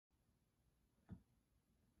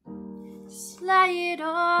Just lay it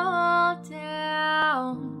all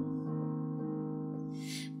down.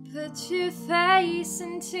 Put your face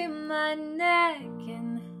into my neck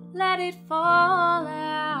and let it fall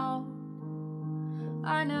out.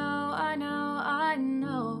 I know, I know, I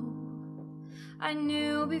know. I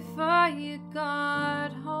knew before you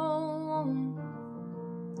got home.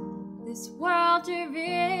 This world you're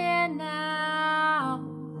in now,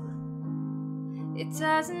 it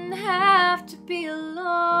doesn't have to be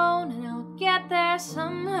alone, and I'll get there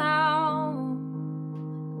somehow.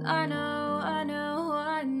 I know, I know,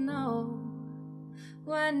 I know.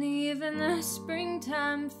 When even the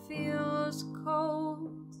springtime feels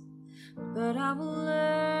cold, but I will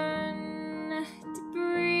learn to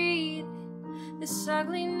breathe this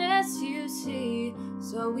ugliness you see,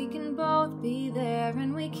 so we can both be there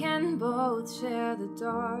and we can both share the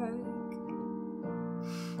dark.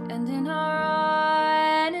 And in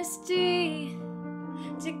our honesty,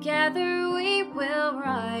 together we will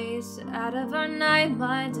rise out of our night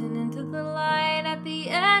minds and into the light at the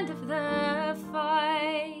end of the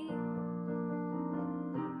fight.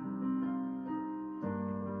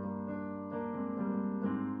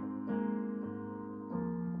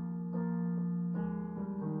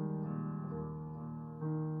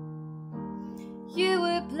 You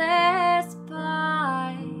were blessed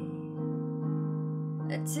by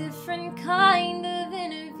a different kind of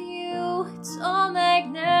interview. It's all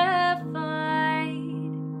magnified.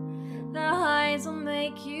 The highs will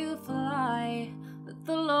make you fly, but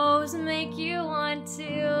the lows make you want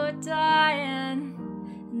to die.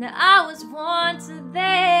 And I was once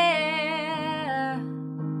there,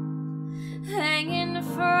 hanging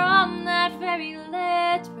from that very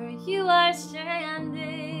ledge where you are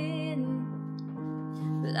standing.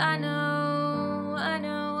 But I know, I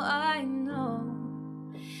know, I know,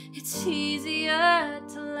 it's easier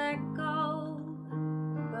to let go.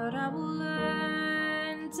 But I will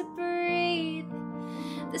learn to breathe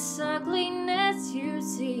this ugliness you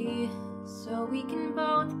see, so we can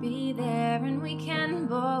both be there and we can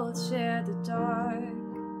both share the dark.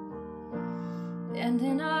 And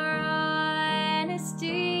in our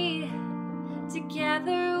honesty,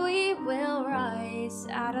 together we will rise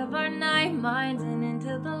out of our night minds and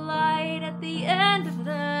into the light at the end of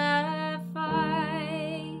the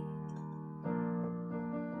fight.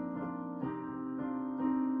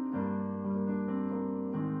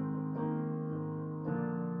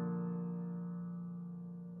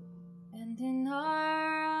 And in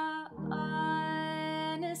our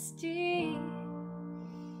honesty,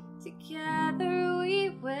 together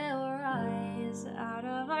we will rise out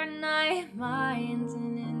of our night minds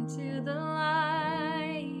and into the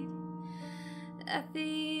light at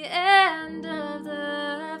the end.